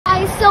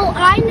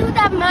I knew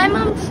that my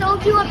mom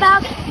told you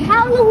about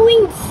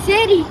Halloween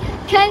City.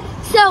 Okay,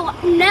 so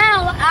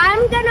now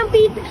I'm gonna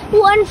be the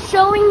one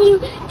showing you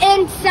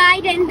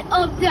inside and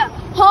of the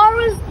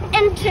horrors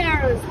and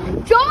terrors.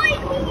 Join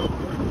me.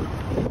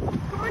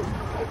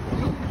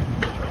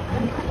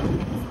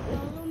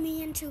 Follow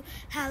me into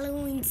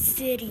Halloween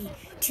City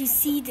to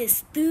see the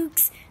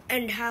spooks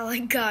and how I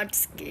got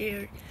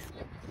scared.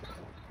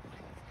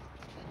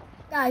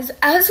 Guys,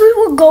 as we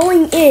were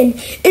going in,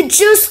 it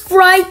just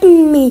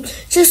frightened me.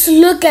 Just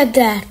look at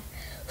that.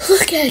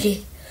 Look at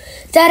it.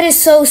 That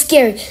is so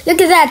scary.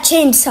 Look at that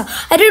chainsaw.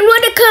 I didn't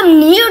want to come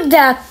near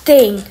that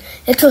thing.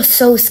 It was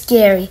so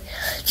scary.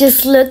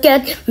 Just look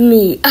at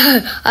me.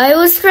 I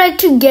was trying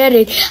to get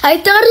it. I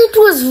thought it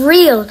was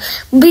real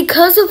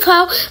because of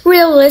how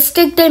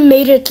realistic they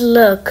made it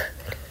look.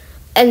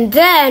 And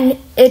then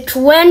it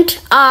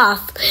went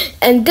off.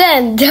 And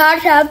then that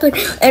happened,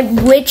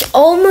 and which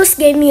almost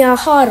gave me a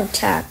heart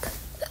attack.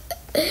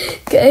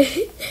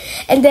 Okay.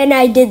 And then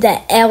I did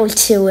the L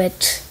to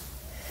it.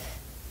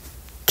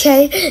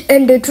 Okay,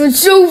 and it was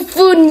so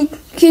funny.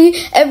 Okay,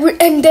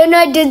 and then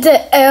I did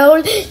the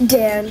L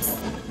dance.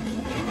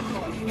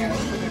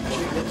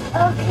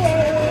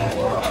 Okay.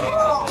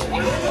 Oh my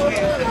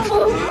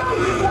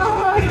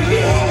God.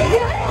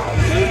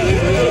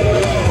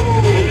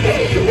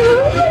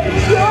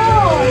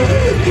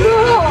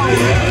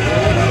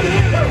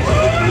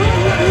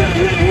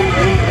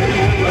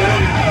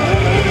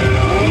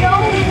 No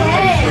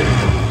way.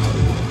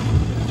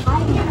 I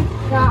can't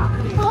stop.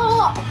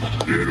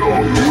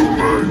 I'm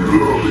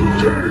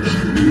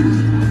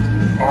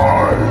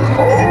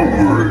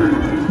hungry.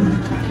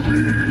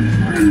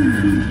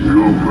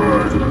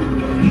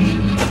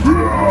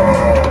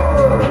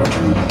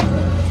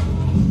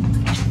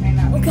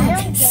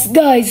 Okay,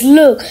 guys,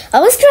 look. I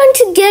was trying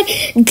to get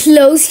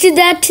close to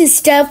that to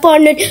step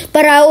on it,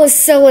 but I was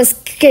so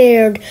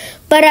scared.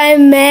 But I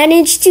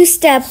managed to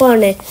step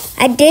on it.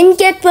 I didn't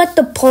get what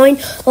the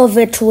point of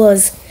it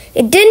was.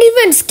 It didn't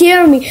even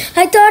scare me.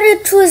 I thought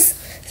it was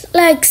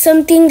like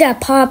something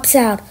that pops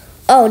out.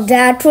 Oh,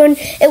 that one,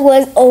 it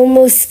was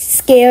almost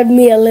scared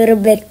me a little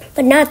bit,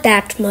 but not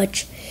that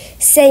much.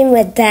 Same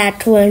with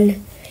that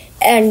one,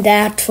 and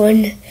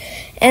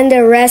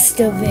the rest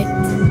of it.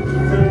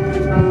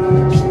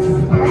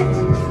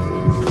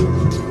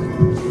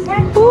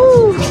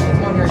 Ooh.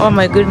 Oh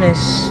my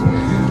goodness.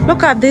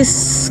 Look at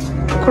these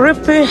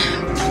creepy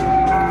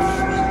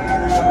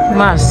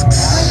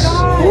masks.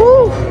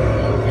 Ooh.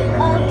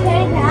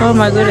 Oh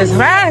my goodness.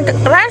 Run,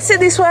 see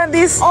this one,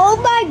 this. Oh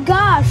my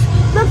gosh.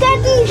 Look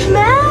at these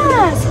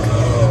masks.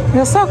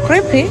 They're so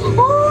creepy. Oh,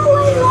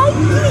 I like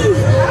these.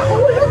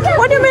 Oh, look at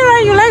What do you mean,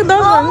 right? You like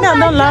those ones? No, I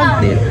don't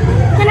like them.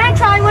 Can I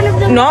try one of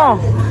them? No.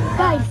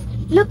 Guys,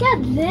 look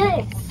at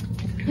this.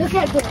 Look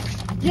at this.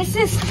 This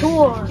is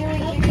Thor.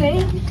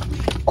 Okay.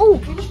 Oh,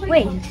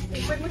 wait.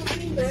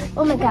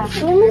 Oh my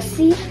gosh. Let me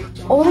see.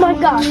 Oh my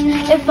gosh.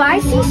 If I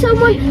see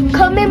someone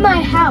come in my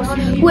house,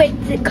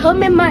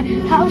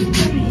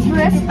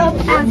 dressed up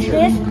as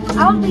this,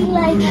 I'll be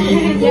like,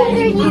 what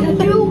are you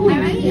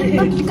doing?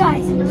 Look,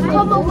 guys,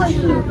 come over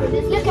here.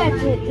 Look at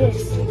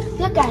this.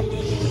 Look at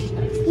this.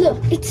 Look,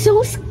 it's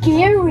so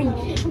scary.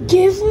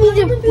 Give me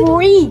the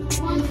freaks.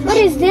 What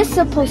is this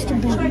supposed to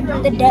be?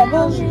 The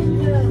devil?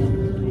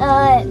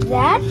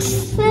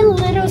 That's a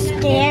little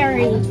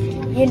scary,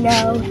 you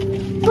know.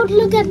 But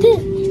look at this.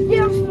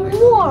 There's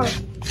more.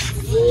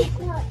 See?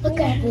 Look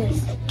at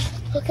this.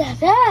 Look at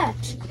that.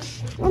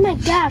 Oh my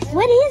gosh,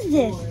 what is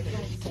this?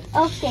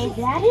 Okay,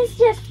 that is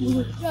just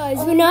you. Guys,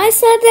 when I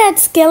saw that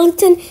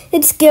skeleton,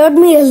 it scared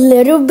me a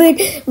little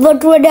bit.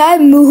 But when I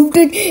moved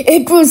it,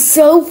 it was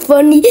so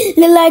funny.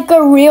 Like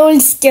a real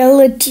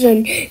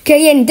skeleton.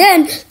 Okay, and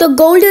then the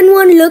golden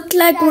one looked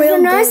like real.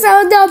 When I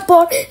saw that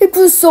part, it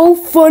was so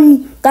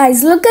funny.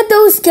 Guys, look at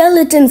those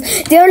skeletons.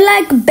 They're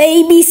like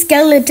baby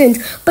skeletons.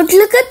 But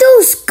look at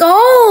those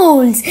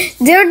skulls.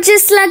 They're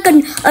just like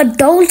an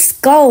adult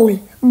skull,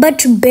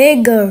 but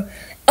bigger.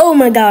 Oh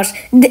my gosh,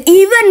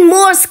 even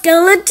more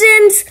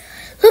skeletons.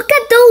 Look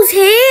at those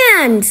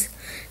hands.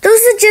 Those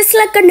are just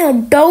like an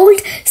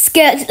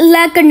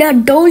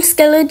adult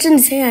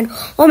skeleton's hand.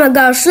 Oh my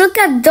gosh, look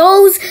at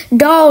those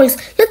dolls.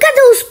 Look at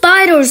those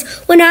spiders.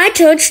 When I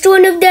touched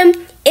one of them,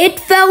 it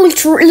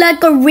felt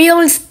like a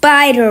real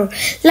spider,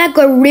 like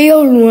a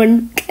real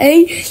one,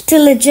 okay?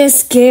 Till it just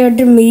scared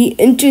me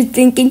into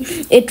thinking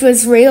it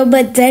was real,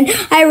 but then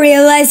I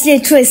realized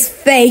it was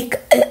fake,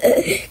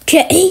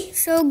 okay?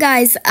 So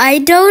guys, I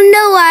don't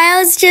know why I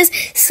was just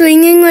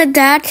swinging with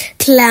that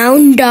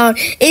clown doll.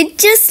 It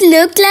just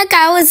looked like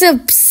I was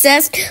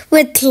obsessed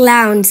with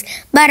clowns,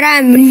 but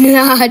I'm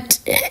not.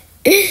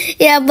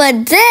 Yeah,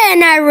 but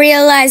then I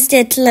realized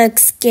it looked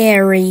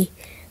scary.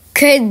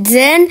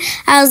 Then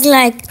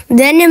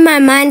in my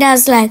mind I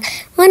was like,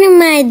 what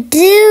am I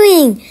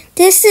doing?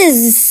 This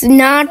is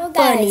not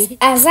funny.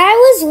 As I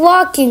was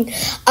walking,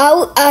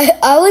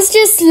 I was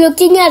just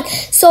looking at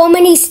so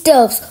many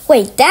stuffs.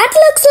 Wait, that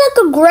looks like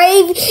a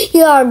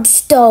graveyard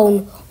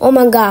stone. Oh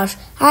my gosh,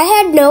 I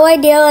had no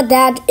idea what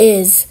that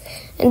is.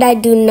 and I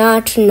do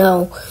not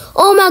know.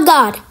 Oh my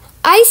God,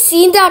 I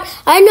seen that.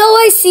 I know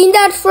I seen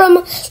that from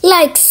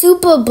like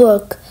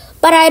Superbook,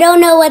 but I don't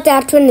know what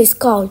that one is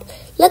called.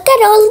 Look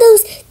at all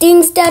those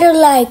things that are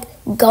like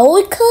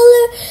gold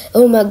color.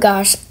 Oh my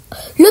gosh.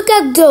 Look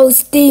at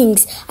those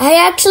things. I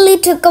actually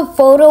took a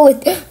photo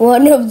with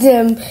one of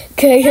them.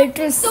 Okay, it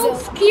was so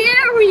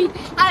scary.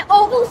 I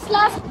almost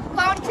lost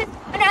consciousness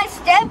when I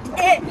stepped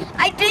in.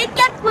 I didn't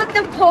get what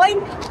the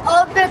point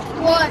of it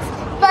was,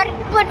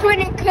 but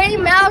when it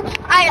came out,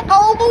 I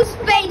almost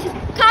faced